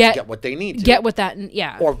get what they need to. Get what that,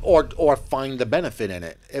 yeah. Or find the benefit in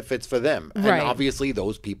it if it's for them. And Right. obviously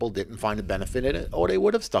those people didn't find a benefit in it, or they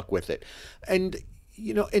would have stuck with it. And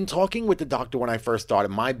you know, in talking with the doctor when I first started,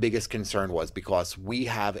 my biggest concern was because we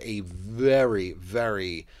have a very,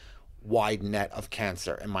 very wide net of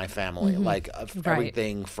cancer in my family. Like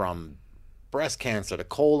everything from breast cancer to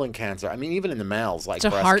colon cancer. I mean, even in the males, like to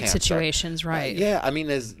breast heart cancer. situations, right? Yeah, I mean,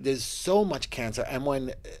 there's so much cancer. And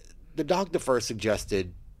when the doctor first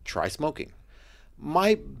suggested try smoking,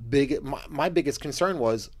 my biggest concern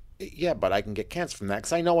was, yeah, but I can get cancer from that,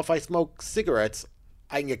 because I know if I smoke cigarettes,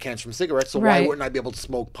 I can get cancer from cigarettes, so why wouldn't I be able to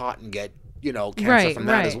smoke pot and get, you know, cancer from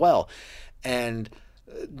that as well? And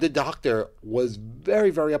the doctor was very,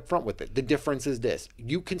 very upfront with it. The difference is this: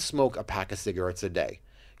 you can smoke a pack of cigarettes a day.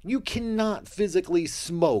 You cannot physically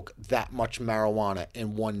smoke that much marijuana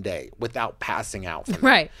in one day without passing out from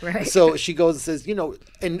it. Right. So she goes and says, you know,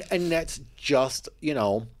 and that's just, you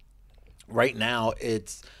know, right now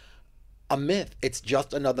it's a myth. It's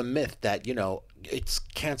just another myth that, you know, it's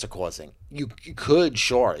cancer causing. You could,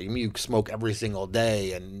 sure. I mean, you smoke every single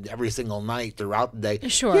day and every single night throughout the day.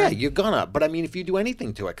 Sure. Yeah, you're gonna. But I mean, if you do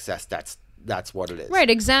anything to excess, that's what it is. Right,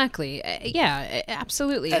 exactly. Yeah,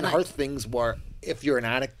 absolutely. And her things were, if you're an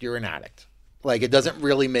addict, you're an addict. Like, it doesn't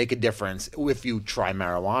really make a difference if you try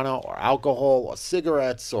marijuana or alcohol or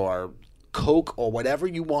cigarettes or Coke or whatever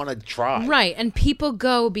you want to try. Right, and people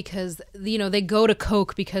go because, you know, they go to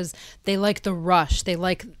Coke because they like the rush. They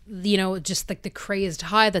like, you know, just like the crazed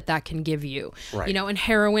high that can give you. Right. You know, and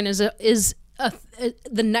heroin is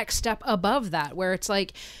the next step above that, where it's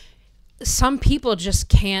like some people just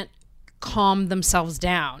can't calm themselves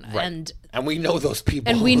down. Right. And we know those people.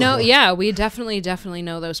 And we know, yeah, we definitely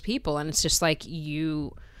know those people. And it's just like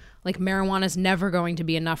marijuana is never going to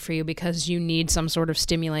be enough for you because you need some sort of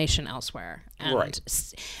stimulation elsewhere. And right.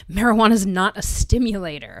 Marijuana is not a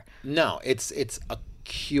stimulator. No, it's a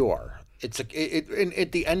cure. At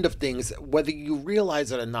the end of things, whether you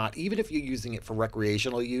realize it or not, even if you're using it for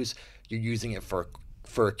recreational use, you're using it for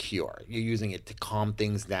a cure. You're using it to calm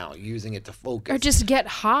things down. You're using it to focus. Or just get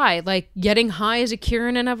high. Like, getting high is a cure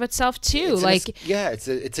in and of itself too.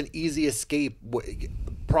 It's an easy escape.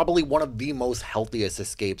 Probably one of the most healthiest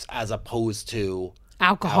escapes, as opposed to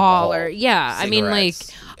alcohol or I mean, like,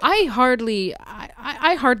 cigarettes.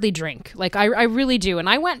 I hardly drink. Like, I really do. And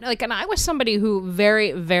I went, like, and I was somebody who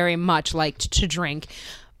very, very much liked to drink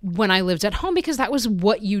when I lived at home because that was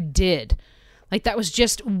what you did. Like, that was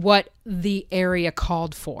just what the area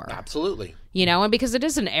called for. Absolutely. You know, and because it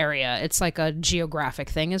is an area, it's like a geographic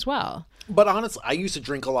thing as well. But honestly, I used to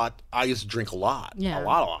drink a lot. Yeah. A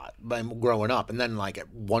lot. But growing up, and then like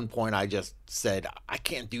at one point, I just said I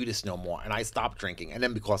can't do this no more, and I stopped drinking. And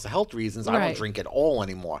then because of health reasons, I don't Right. drink at all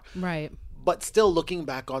anymore. Right. But still, looking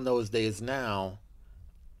back on those days now,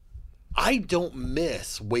 I don't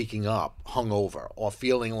miss waking up hungover or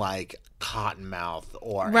feeling like cotton mouth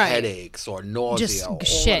or Right. headaches or nausea, Just all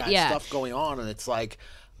shit, that yeah. stuff going on, and it's like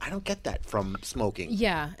I don't get that from smoking.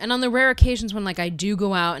 Yeah, and on the rare occasions when, like, I do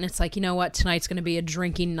go out and it's like, you know what, tonight's going to be a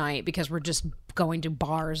drinking night because we're just going to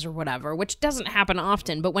bars or whatever, which doesn't happen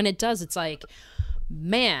often, but when it does, it's like,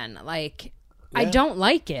 man, like, I don't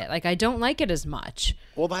like it. Like, I don't like it as much.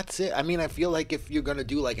 Well, that's it. I mean, I feel like if you're gonna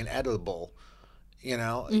do like an edible, you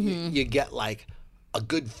know, Mm-hmm. you get like a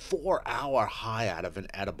good 4-hour high out of an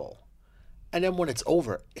edible, and then when it's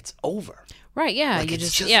over, it's over. Right, yeah, Like you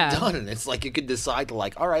it's just, done, and it's like you could decide to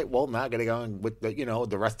like, all right, well, now I gotta go on with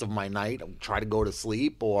the rest of my night, try to go to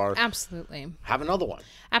sleep or Absolutely. have another one.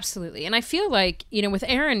 Absolutely. And I feel like, you know, with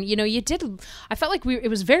Aaron, you know, I felt like it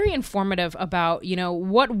was very informative about, you know,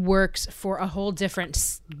 what works for a whole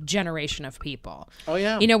different generation of people. Oh,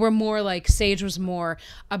 yeah. You know, we're more like, Sage was more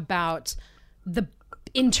about the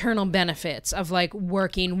internal benefits of like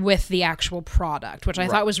working with the actual product, which I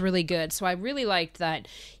thought was really good. So I really liked that,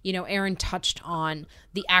 you know, Aaron touched on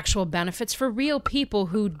the actual benefits for real people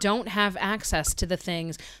who don't have access to the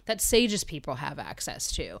things that Sage's people have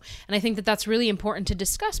access to. And I think that that's really important to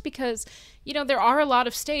discuss because, you know, there are a lot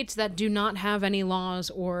of states that do not have any laws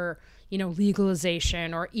or, you know,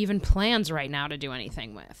 legalization or even plans right now to do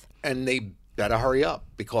anything with. And they better hurry up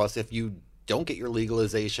because if you don't get your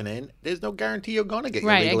legalization in, there's no guarantee you're going to get your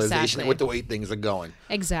Right, legalization exactly. with the way things are going.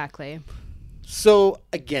 Exactly. So,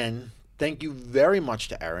 again, thank you very much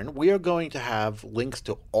to Erin. We are going to have links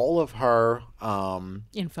to all of her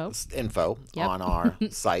Info. info Yep. on our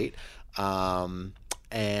site.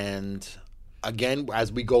 And again,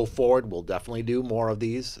 as we go forward, we'll definitely do more of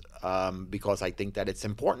these because I think that it's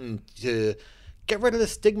important to get rid of the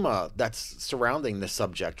stigma that's surrounding this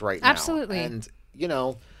subject right now. Absolutely. And, you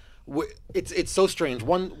know, it's so strange.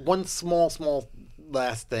 One small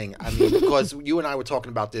last thing. I mean, because you and I were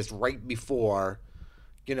talking about this right before,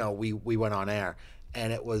 you know, we went on air,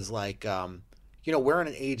 and it was like, you know, we're in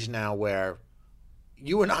an age now where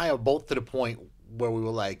you and I are both to the point where we were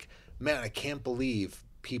like, man, I can't believe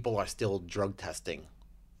people are still drug testing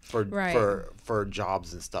for Right. for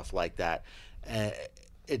jobs and stuff like that. And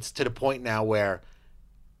it's to the point now where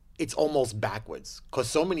it's almost backwards because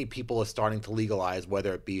so many people are starting to legalize,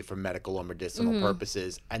 whether it be for medical or medicinal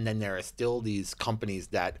purposes. And then there are still these companies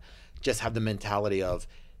that just have the mentality of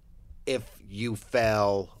if you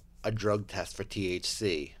fail a drug test for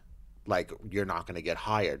THC, like you're not going to get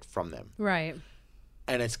hired from them. Right.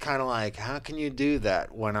 And it's kind of like, how can you do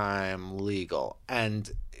that when I'm legal?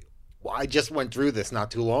 And I just went through this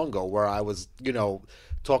not too long ago where I was, you know,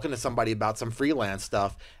 talking to somebody about some freelance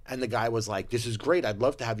stuff, and the guy was like, this is great, I'd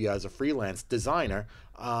love to have you as a freelance designer,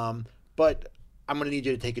 but I'm going to need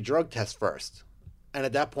you to take a drug test first. And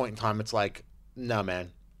at that point in time, it's like, no,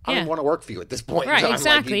 man, I Yeah. don't want to work for you at this point Right, in time.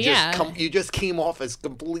 exactly, You just came off as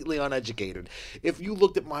completely uneducated. If you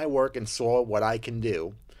looked at my work and saw what I can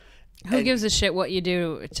do, Who gives a shit what you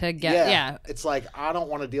do to get? Yeah. it's like, I don't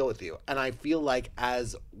want to deal with you. And I feel like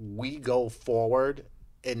as we go forward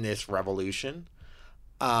in this revolution,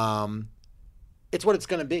 it's what it's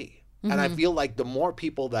going to be. And I feel like the more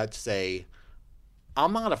people that say,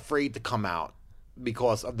 I'm not afraid to come out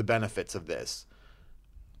because of the benefits of this,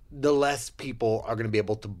 the less people are going to be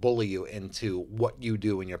able to bully you into what you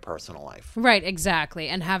do in your personal life. Right, exactly.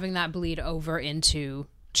 And having that bleed over into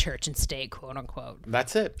church and state, quote unquote.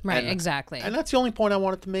 That's it. Right, And- exactly. And that's the only point I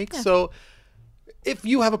wanted to make. So if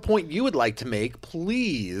you have a point you would like to make,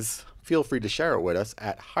 please feel free to share it with us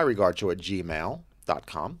at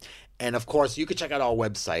highregardshow@gmail.com. And of course, you can check out our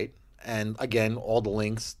website. And again, all the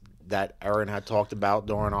links that Erin had talked about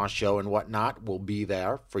during our show and whatnot will be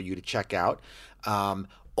there for you to check out.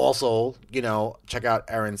 Also, you know, check out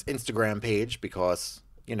Erin's Instagram page because,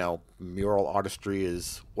 you know, mural artistry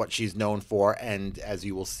is what she's known for. And as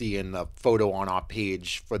you will see in the photo on our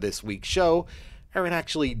page for this week's show, Erin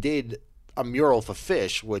actually did a mural for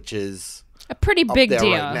fish, which is A pretty big there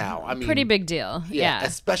deal. right now. I mean, pretty big deal. Yeah.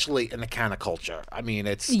 especially in the counterculture. I mean,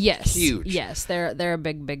 it's Yes. huge. Yes, they're a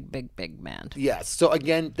big band. Yes. So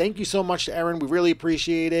again, thank you so much to Erin. We really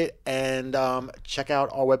appreciate it. And check out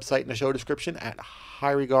our website in the show description at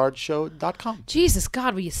highregardshow.com. Jesus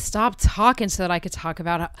God, will you stop talking so that I could talk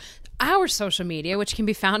about our social media, which can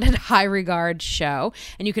be found at High Regard Show.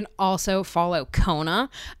 And you can also follow Kona,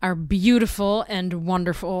 our beautiful and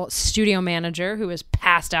wonderful studio manager who is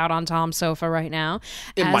passed out on Tom's sofa right now.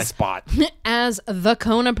 In my spot. As the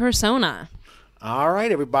Kona persona. All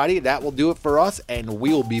right, everybody. That will do it for us. And we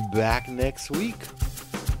will be back next week.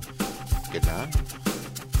 Good night.